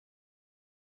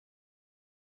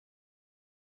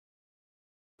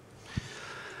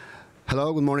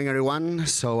Hello, good morning, everyone.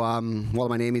 So, well,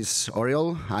 my name is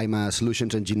Oriol. I'm a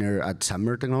solutions engineer at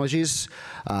Submer Technologies.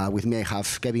 With me, I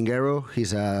have Kevin Gero.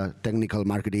 He's a technical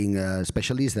marketing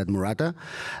specialist at Murata.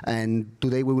 And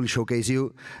today, we will showcase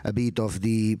you a bit of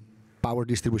the power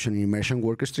distribution and immersion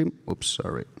workstream. Oops,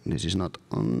 sorry, this is not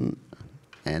on.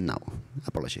 And now,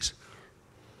 apologies.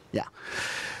 Yeah.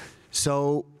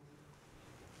 So,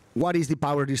 what is the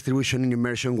power distribution and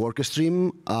immersion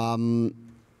workstream?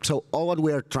 So all what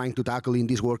we are trying to tackle in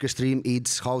this workstream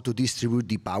is how to distribute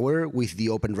the power with the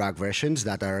open rack versions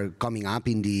that are coming up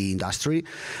in the industry.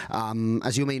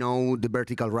 As you may know, the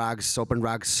vertical racks, open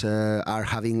racks are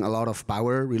having a lot of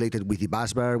power related with the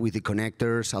busbar, with the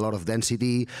connectors, a lot of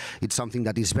density. It's something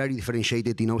that is very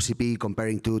differentiated in OCP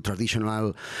comparing to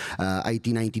traditional IT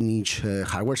 19-inch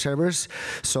hardware servers.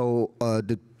 So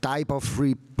the type of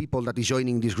people that is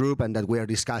joining this group and that we are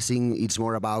discussing, it's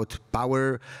more about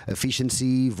power,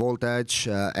 efficiency, voltage,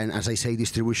 and as I say,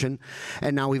 distribution,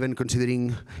 and now even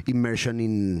considering immersion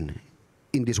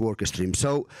in this work stream.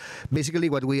 So basically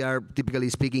what we are typically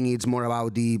speaking is more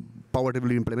about the power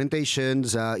delivery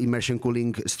implementations, immersion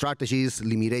cooling strategies,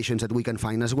 limitations that we can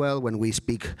find as well when we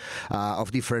speak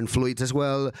of different fluids as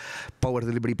well, power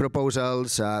delivery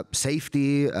proposals,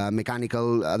 safety,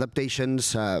 mechanical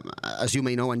adaptations. As you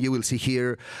may know, and you will see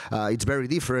here, it's very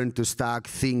different to stack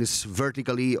things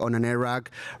vertically on an air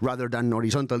rack rather than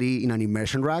horizontally in an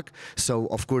immersion rack. So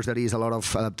of course there is a lot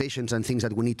of adaptations and things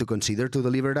that we need to consider to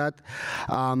deliver that.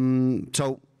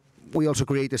 So we also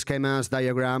create schemas,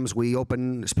 diagrams, we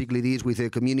open speak like this with the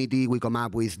community, we come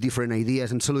up with different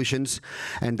ideas and solutions,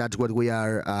 and that's what we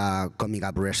are coming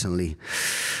up recently.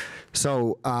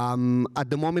 So at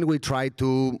the moment we try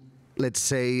to, let's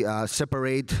say,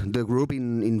 separate the group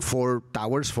in four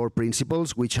towers, four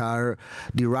principles, which are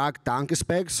the rack tank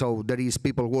specs. So there is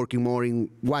people working more in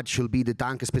what should be the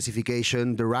tank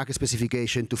specification, the rack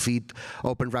specification to fit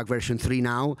Open Rack version 3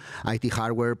 now, IT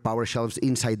hardware, power shelves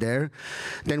inside there.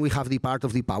 Then we have the part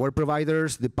of the power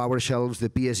providers, the power shelves, the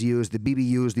PSUs, the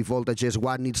BBUs, the voltages,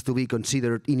 what needs to be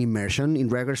considered in immersion in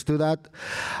regards to that.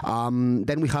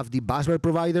 Then we have the busbar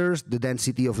providers, the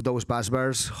density of those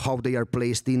busbars, how they are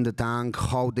placed in the tank,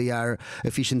 how they are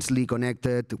efficiently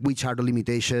connected, which are the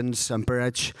limitations,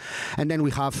 amperage. And then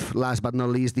we have, last but not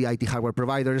least, the IT hardware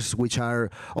providers, which are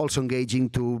also engaging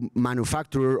to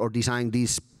manufacture or design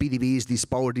these PDBs, these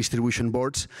power distribution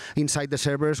boards inside the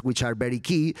servers, which are very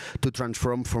key to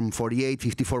transform from 48,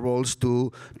 54 volts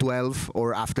to 12,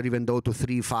 or after even though to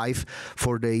 3, 5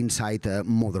 for the inside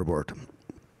motherboard.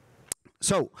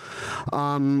 So,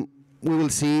 we will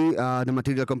see the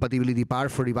material compatibility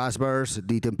part for the busbars,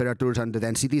 the temperatures and the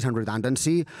densities and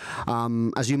redundancy.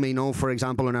 As you may know, for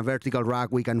example, on a vertical rack,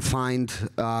 we can find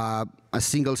a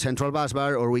single central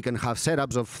busbar, or we can have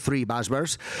setups of 3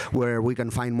 busbars where we can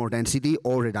find more density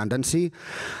or redundancy.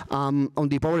 On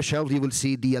the power shelf, you will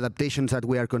see the adaptations that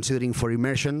we are considering for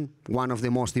immersion. One of the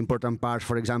most important parts,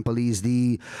 for example, is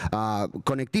the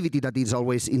connectivity that is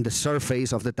always in the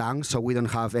surface of the tank, so we don't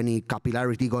have any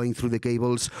capillarity going through the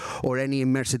cables or any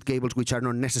immersed cables which are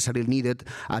not necessarily needed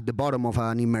at the bottom of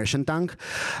an immersion tank.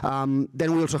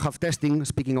 Then we also have testing,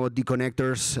 speaking about the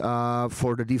connectors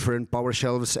for the different power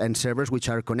shelves and servers which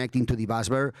are connecting to the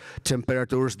busbar,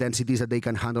 temperatures, densities that they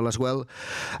can handle as well.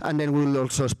 And then we will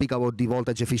also speak about the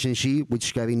voltage efficiency,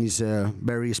 which Kevin is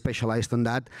very specialized on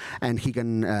that, and he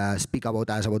can speak about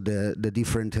us about the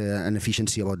different and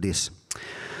efficiency about this.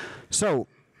 So,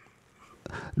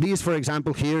 this, for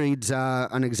example, here is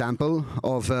an example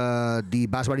of the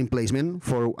busbar emplacement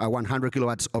for a 100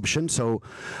 kilowatts option. So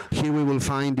here we will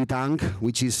find the tank,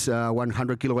 which is a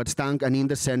 100 kilowatts tank, and in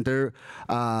the center,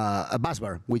 a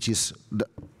busbar, which is,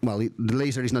 well, the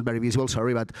laser is not very visible,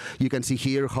 sorry, but you can see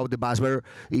here how the busbar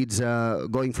is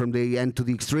going from the end to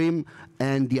the extreme,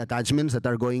 and the attachments that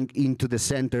are going into the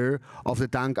center of the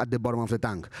tank at the bottom of the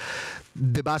tank.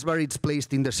 The busbar is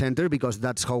placed in the center because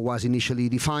that's how it was initially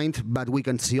defined, but we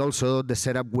can see also the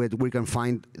setup where we can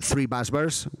find 3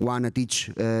 busbars, one at each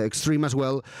extreme as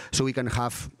well, so we can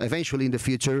have eventually in the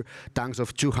future tanks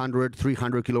of 200,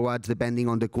 300 kilowatts depending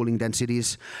on the cooling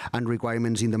densities and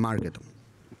requirements in the market.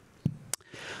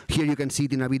 Here you can see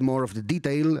it in a bit more of the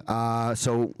detail.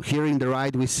 So here in the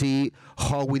right we see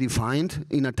how we defined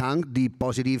in a tank the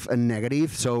positive and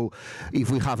negative. So if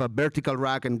we have a vertical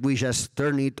rack and we just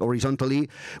turn it horizontally,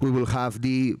 we will have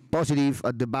the positive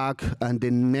at the back and the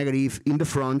negative in the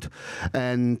front,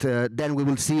 and then we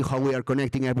will see how we are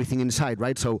connecting everything inside,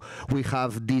 right? So we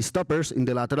have the stoppers in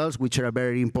the laterals, which are a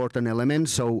very important element.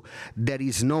 So there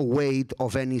is no weight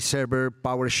of any server,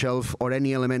 power shelf, or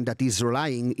any element that is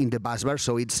relying in the busbar.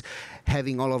 So it's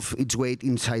having all of its weight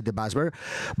inside the busbar.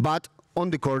 But on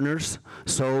the corners,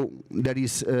 so there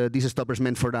is this stopper is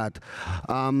meant for that.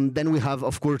 Then we have,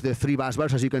 of course, the 3 bus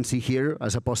bars, as you can see here,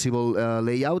 as a possible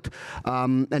layout.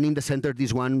 And in the center,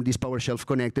 this power shelf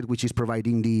connected, which is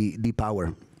providing the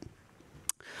power.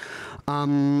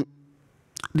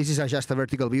 This is just a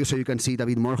vertical view, so you can see it a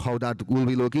bit more how that will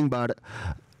be looking, but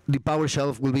the power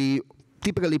shelf will be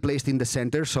typically placed in the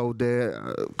center, so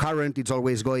the current is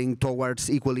always going towards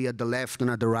equally at the left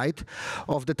and at the right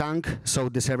of the tank, so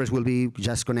the servers will be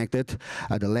just connected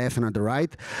at the left and at the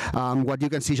right. What you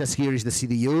can see just here is the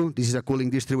CDU. This is a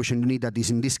cooling distribution unit that is,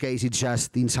 in this case, it's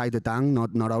just inside the tank,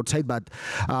 not outside, but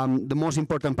the most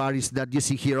important part is that you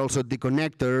see here also the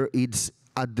connector, it's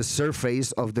at the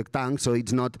surface of the tank, so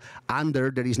it's not under,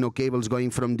 there is no cables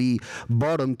going from the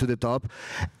bottom to the top,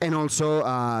 and also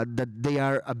that they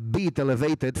are a bit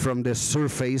elevated from the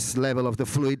surface level of the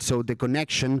fluid, so the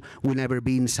connection will never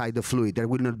be inside the fluid. There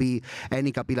will not be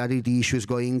any capillarity issues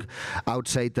going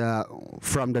outside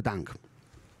from the tank.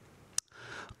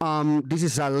 This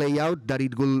is a layout that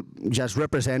it will just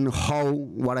represent how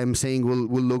what I'm saying will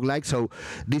look like. So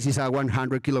this is a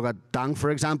 100 kilowatt tank, for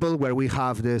example, where we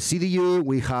have the CDU,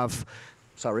 we have,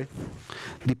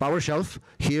 the power shelf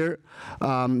here.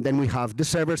 Then we have the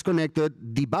servers connected,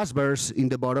 the bus bars in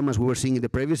the bottom, as we were seeing in the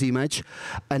previous image,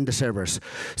 and the servers.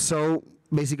 So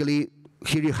basically,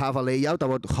 here you have a layout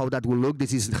about how that will look.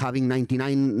 This is having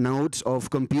 99 nodes of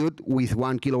compute with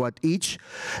 1 kilowatt each.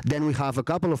 Then we have a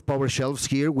couple of power shelves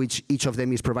here, which each of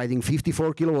them is providing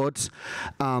 54 kilowatts.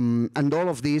 And all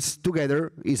of this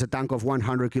together is a tank of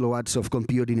 100 kilowatts of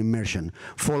compute in immersion,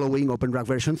 following OpenRack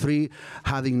version 3,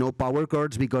 having no power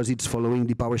cords because it's following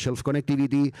the power shelf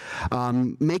connectivity,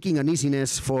 making an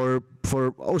easiness for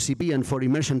OCP and for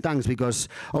immersion tanks because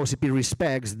OCP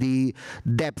respects the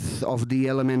depth of the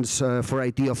elements for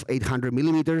IT of 800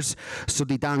 millimeters, so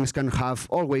the tanks can have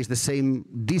always the same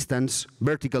distance,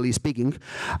 vertically speaking,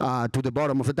 to the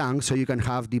bottom of the tank, so you can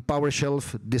have the power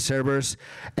shelf, the servers,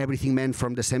 everything meant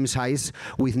from the same size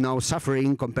with no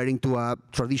suffering comparing to a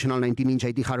traditional 19-inch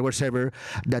IT hardware server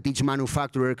that each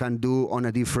manufacturer can do on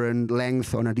a different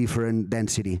length, on a different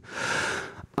density.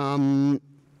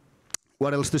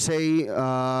 What else to say?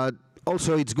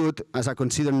 Also, it's good as a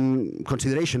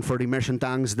consideration for the immersion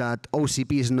tanks that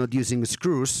OCP is not using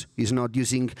screws, is not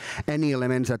using any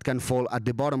elements that can fall at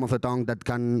the bottom of the tank that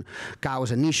can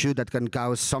cause an issue, that can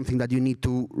cause something that you need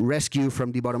to rescue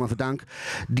from the bottom of the tank.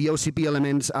 The OCP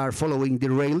elements are following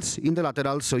the rails in the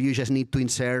laterals, so you just need to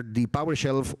insert the power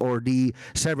shelf or the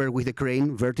server with the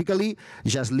crane vertically,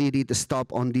 just let it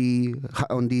stop on the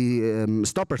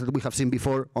stoppers that we have seen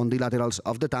before on the laterals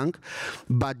of the tank,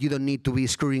 but you don't need to be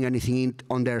screwing anything in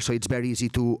on there, so it's very easy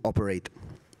to operate.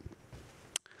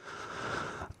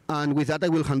 And with that, I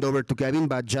will hand over to Kevin,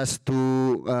 but just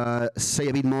to say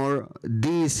a bit more,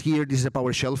 this is a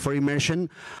power shelf for immersion.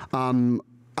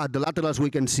 At the laterals, we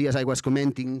can see, as I was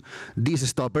commenting, these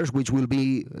stoppers, which will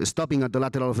be stopping at the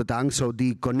lateral of the tank, so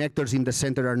the connectors in the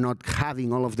center are not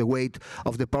having all of the weight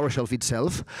of the power shelf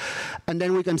itself. And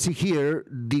then we can see here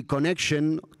the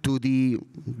connection to the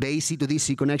AC to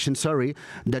DC connection,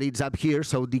 that it's up here,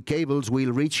 so the cables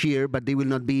will reach here, but they will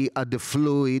not be at the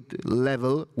fluid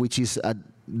level, which is at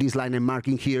this line I'm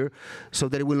marking here, so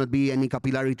there will not be any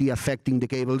capillarity affecting the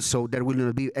cables, so there will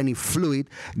not be any fluid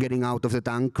getting out of the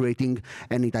tank, creating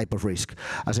any type of risk.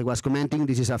 As I was commenting,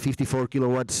 this is a 54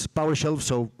 kilowatts power shelf,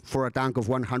 so for a tank of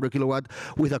 100 kilowatt,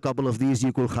 with a couple of these,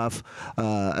 you could have,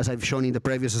 as I've shown in the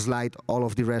previous slide, all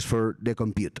of the rest for the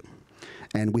compute.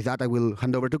 And with that, I will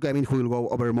hand over to Kevin, who will go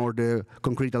over more the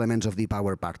concrete elements of the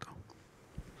power part.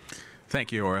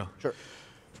 Thank you, Oriol. Sure.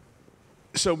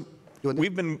 So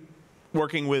we've been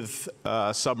working with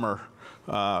Submer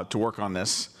to work on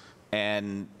this,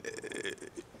 and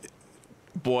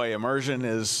boy, immersion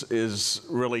is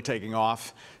really taking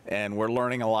off, and we're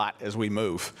learning a lot as we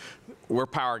move. We're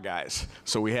power guys,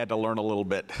 so we had to learn a little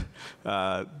bit.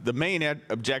 The main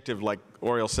objective, like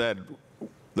Oriol said,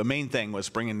 the main thing was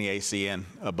bringing the AC in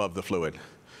above the fluid.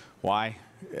 Why?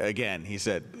 Again, he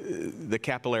said, the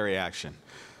capillary action.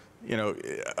 You know,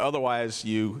 otherwise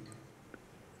you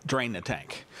drain the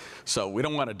tank. So we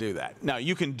don't want to do that. Now,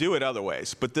 you can do it other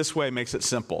ways, but this way makes it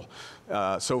simple.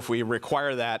 So if we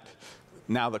require that,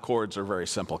 now the cords are very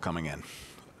simple coming in,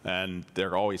 and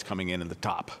they're always coming in at the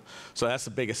top. So that's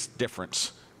the biggest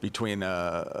difference between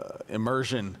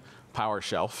immersion power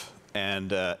shelf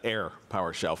and air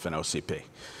power shelf in OCP.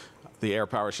 The air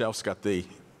power shelf's got the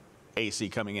AC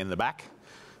coming in the back,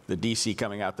 the DC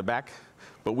coming out the back,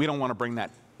 but we don't want to bring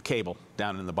that cable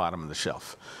down in the bottom of the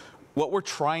shelf. What we're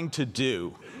trying to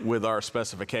do with our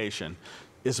specification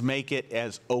is make it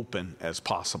as open as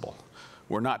possible.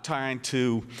 We're not trying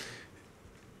to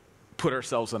put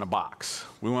ourselves in a box.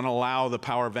 We want to allow the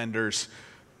power vendors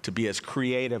to be as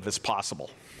creative as possible.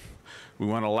 We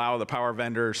want to allow the power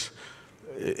vendors,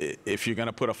 if you're going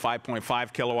to put a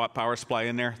 5.5 kilowatt power supply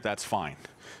in there, that's fine.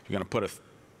 If you're going to put a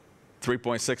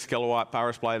 3.6 kilowatt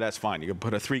power supply, that's fine. You can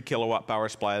put a 3 kilowatt power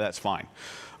supply, that's fine.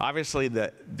 Obviously,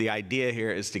 the idea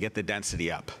here is to get the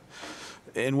density up.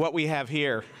 And what we have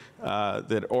here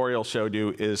that Oriol showed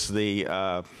you is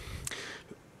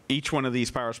each one of these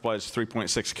power supplies is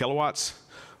 3.6 kilowatts.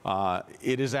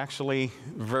 It is actually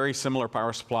a very similar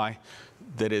power supply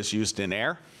that is used in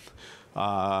air.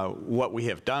 What we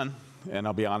have done, and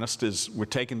I'll be honest, is we're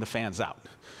taking the fans out,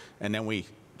 and then we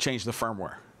change the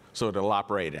firmware so it'll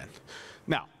operate in.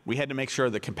 Now, we had to make sure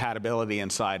the compatibility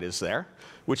inside is there,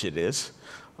 which it is.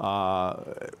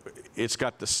 It's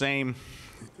got the same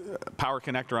power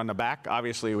connector on the back.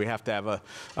 Obviously, we have to have a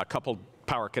couple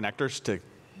power connectors to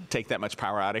take that much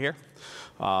power out of here.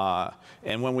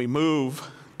 And when we move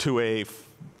to a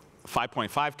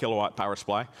 5.5 kilowatt power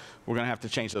supply, we're going to have to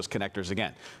change those connectors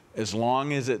again. As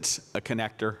long as it's a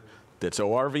connector that's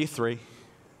ORV3,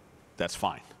 that's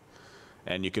fine.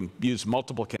 And you can use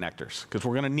multiple connectors, because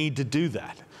we're going to need to do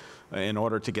that in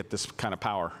order to get this kind of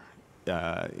power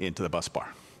into the bus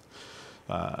bar.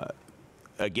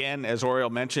 Again, as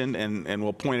Oriol mentioned, and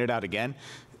we'll point it out again,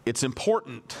 it's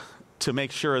important to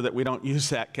make sure that we don't use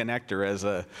that connector as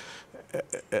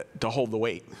to hold the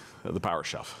weight of the power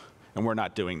shelf. And we're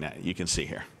not doing that, you can see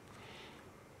here.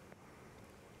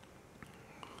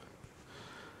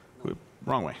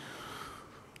 Wrong way.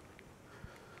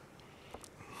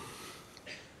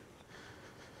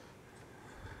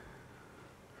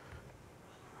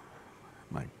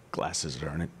 My glasses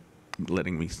aren't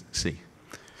letting me see.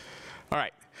 All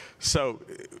right, so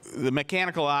the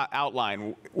mechanical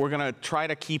outline, we're going to try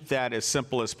to keep that as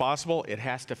simple as possible. It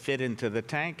has to fit into the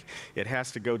tank. It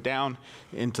has to go down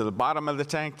into the bottom of the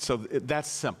tank, so that's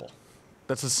simple.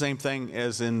 That's the same thing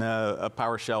as in a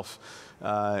power shelf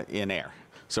in air.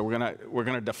 So we're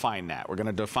gonna define that. We're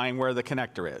gonna define where the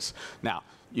connector is. Now,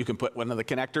 you can put one of the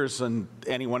connectors in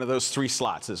any one of those 3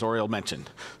 slots, as Oriol mentioned.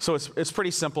 So it's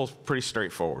pretty simple, pretty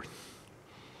straightforward.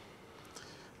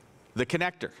 The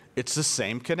connector, it's the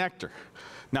same connector.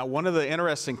 Now, one of the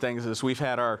interesting things is we've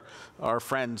had our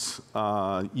friends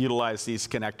utilize these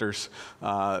connectors.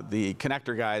 The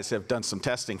connector guys have done some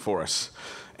testing for us.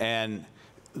 And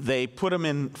they put them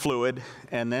in fluid,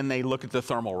 and then they look at the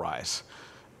thermal rise.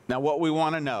 Now, what we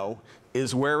want to know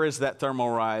is where is that thermal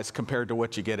rise compared to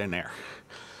what you get in air.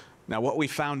 Now, what we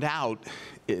found out,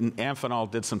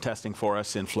 Amphenol did some testing for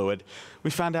us in fluid,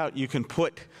 we found out you can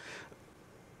put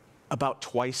about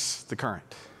twice the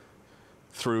current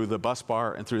through the bus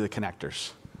bar and through the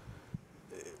connectors,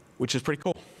 which is pretty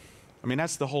cool. I mean,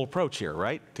 that's the whole approach here,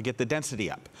 right? To get the density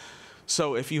up.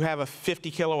 So if you have a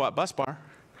 50 kilowatt bus bar,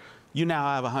 you now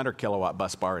have a 100 kilowatt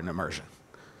bus bar in immersion.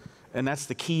 And that's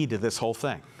the key to this whole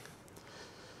thing.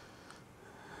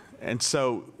 And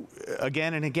so,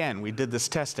 again and again, we did this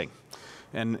testing,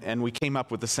 and we came up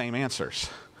with the same answers.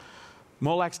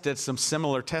 Molex did some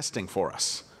similar testing for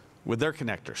us with their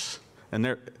connectors. And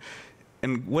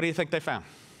what do you think they found?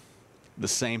 The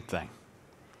same thing.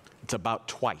 It's about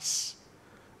twice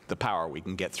the power we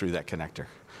can get through that connector.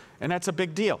 And that's a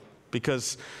big deal,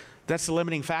 because that's the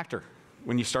limiting factor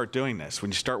when you start doing this,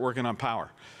 when you start working on power.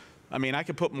 I mean, I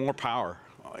could put more power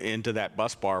into that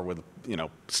bus bar with,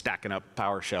 stacking up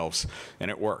power shelves, and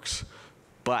it works.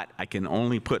 But I can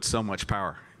only put so much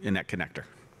power in that connector.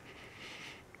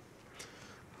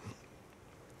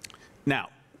 Now,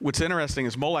 what's interesting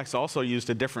is Molex also used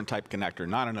a different type connector,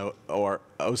 not an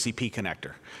OCP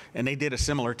connector. And they did a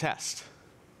similar test.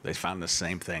 They found the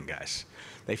same thing, guys.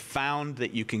 They found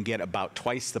that you can get about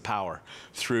twice the power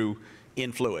through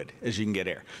in fluid as you can get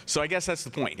air. So I guess that's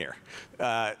the point here.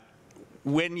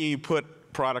 When you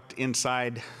put product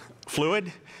inside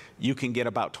fluid, you can get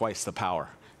about twice the power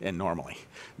in normally.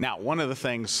 Now, one of the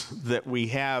things that we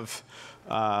have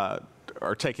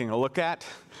are taking a look at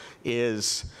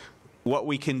is what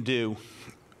we can do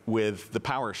with the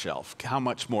power shelf, how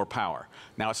much more power.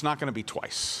 Now, it's not going to be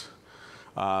twice.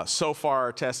 So far,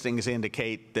 our testings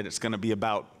indicate that it's going to be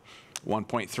about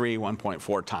 1.3,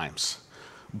 1.4 times.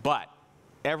 But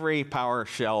every power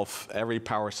shelf, every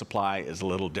power supply is a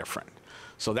little different.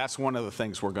 So that's one of the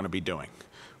things we're going to be doing.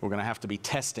 We're going to have to be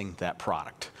testing that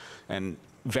product and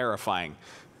verifying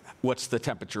what's the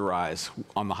temperature rise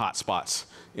on the hot spots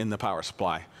in the power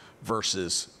supply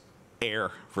versus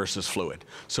air versus fluid.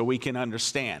 So we can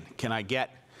understand, can I get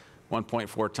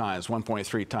 1.4 times,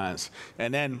 1.3 times,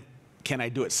 and then can I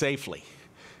do it safely?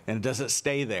 And does it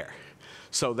stay there?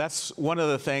 So that's one of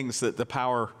the things that the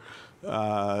power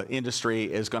industry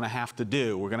is going to have to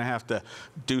do. We're going to have to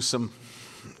do some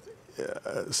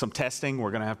testing.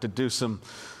 We're going to have to do some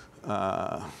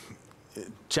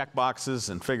check boxes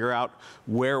and figure out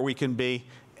where we can be.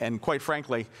 And quite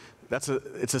frankly, it's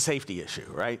a safety issue,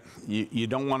 right? You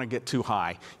don't want to get too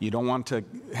high. You don't want to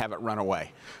have it run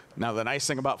away. Now, the nice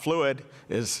thing about fluid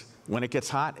is when it gets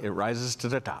hot, it rises to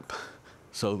the top.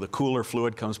 So the cooler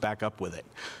fluid comes back up with it.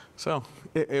 So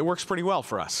it works pretty well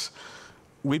for us.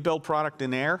 We build product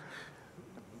in air.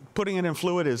 Putting it in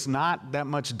fluid is not that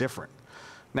much different.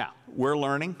 Now, we're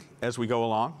learning as we go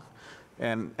along.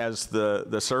 And as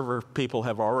the server people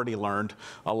have already learned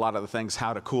a lot of the things,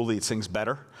 how to cool these things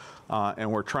better.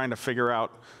 And we're trying to figure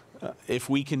out if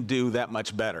we can do that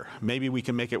much better. Maybe we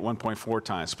can make it 1.4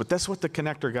 times. But that's what the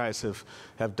connector guys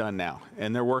have done now.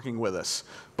 And they're working with us.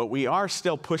 But we are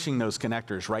still pushing those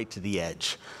connectors right to the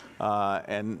edge.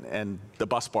 And the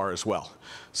bus bar as well.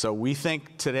 So we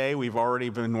think today we've already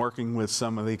been working with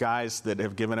some of the guys that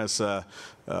have given us a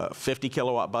 50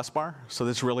 kilowatt bus bar. So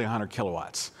that's really 100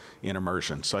 kilowatts in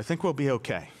immersion. So I think we'll be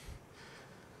okay.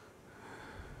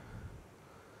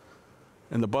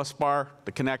 And the bus bar,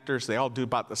 the connectors, they all do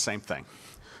about the same thing.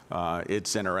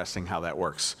 It's interesting how that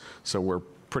works. So we're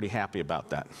pretty happy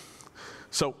about that.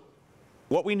 So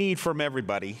what we need from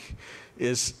everybody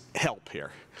is help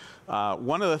here.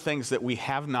 One of the things that we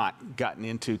have not gotten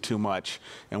into too much,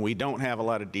 and we don't have a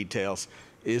lot of details,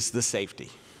 is the safety,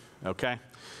 okay?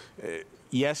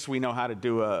 Yes, we know how to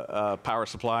do a power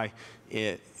supply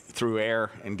through air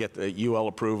and get the UL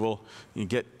approval, you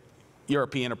get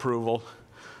European approval,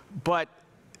 but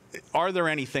are there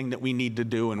anything that we need to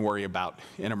do and worry about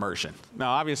in immersion?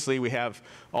 Now, obviously, we have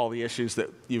all the issues that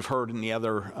you've heard in the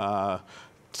other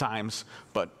times,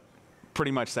 but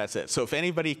pretty much that's it. So if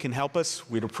anybody can help us,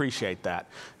 we'd appreciate that.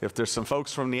 If there's some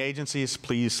folks from the agencies,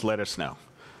 please let us know.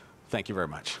 Thank you very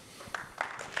much.